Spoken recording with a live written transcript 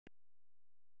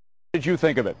Did you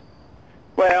think of it?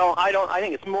 Well, I don't. I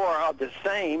think it's more of the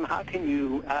same. How can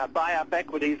you buy up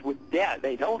equities with debt?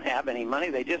 They don't have any money.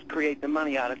 They just create the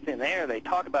money out of thin air. They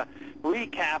talk about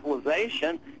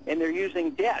recapitalization, and they're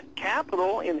using debt.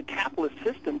 Capital in the capitalist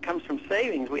system comes from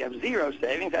savings. We have zero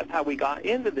savings. That's how we got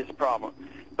into this problem.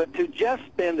 But to just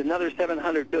spend another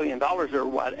 $700 billion or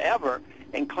whatever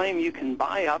and claim you can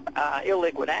buy up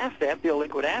illiquid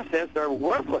assets are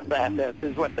worthless assets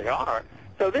is what they are.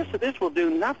 So this will do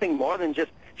nothing more than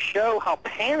just show how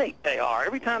panicked they are.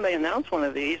 Every time they announce one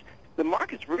of these, the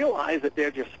markets realize that they're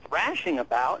just thrashing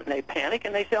about, and they panic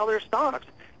and they sell their stocks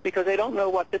because they don't know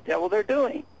what the devil they're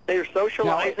doing. They're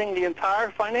socializing the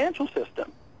entire financial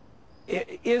system.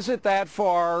 Is it that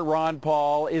far, Ron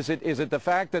Paul? Is it the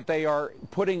fact that they are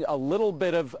putting a little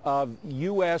bit of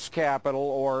U.S. capital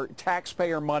or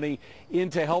taxpayer money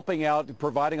into helping out,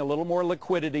 providing a little more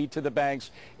liquidity to the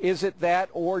banks? Is it that,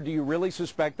 or do you really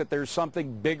suspect that there's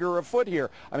something bigger afoot here?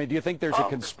 I mean, do you think there's a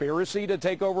conspiracy to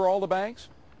take over all the banks?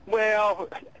 Well,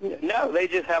 no, they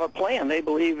just have a plan. They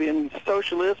believe in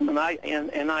socialism, and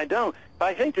I don't. But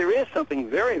I think there is something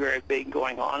very, very big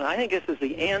going on. I think this is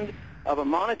the end of a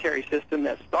monetary system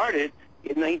that started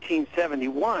in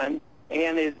 1971,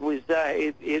 and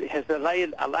it has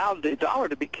allowed the dollar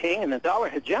to be king, and the dollar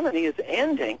hegemony is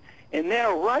ending. And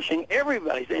they're rushing.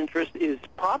 Everybody's interest is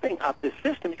propping up this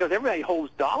system because everybody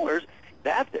holds dollars.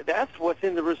 That's what's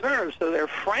in the reserves. So they're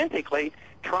frantically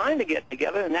trying to get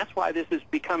together, and that's why this is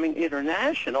becoming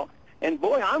international. And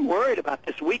boy, I'm worried about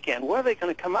this weekend. What are they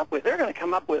going to come up with? They're going to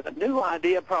come up with a new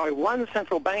idea, probably one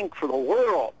central bank for the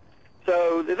world.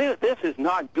 So this is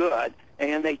not good,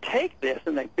 and they take this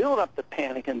and they build up the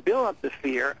panic and build up the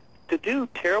fear to do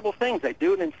terrible things. They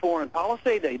do it in foreign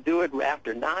policy. They do it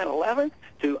after 9/11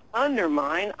 to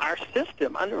undermine our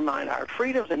system, undermine our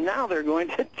freedoms, and now they're going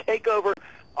to take over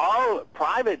all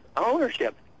private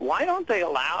ownership. Why don't they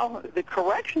allow the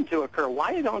correction to occur?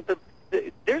 Why don't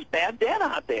there's bad debt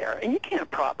out there, and you can't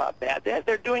prop up bad debt.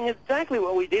 They're doing exactly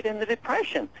what we did in the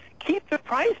Depression. Keep the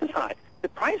prices high. The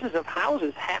prices of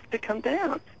houses have to come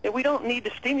down. And we don't need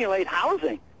to stimulate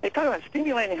housing. They talk about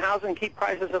stimulating housing, keep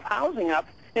prices of housing up.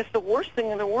 It's the worst thing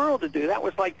in the world to do. That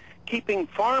was like keeping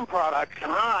farm products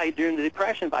high during the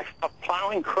Depression by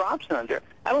plowing crops under.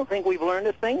 I don't think we've learned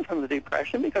a thing from the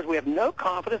Depression because we have no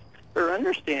confidence or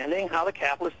understanding how the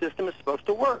capitalist system is supposed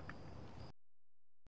to work.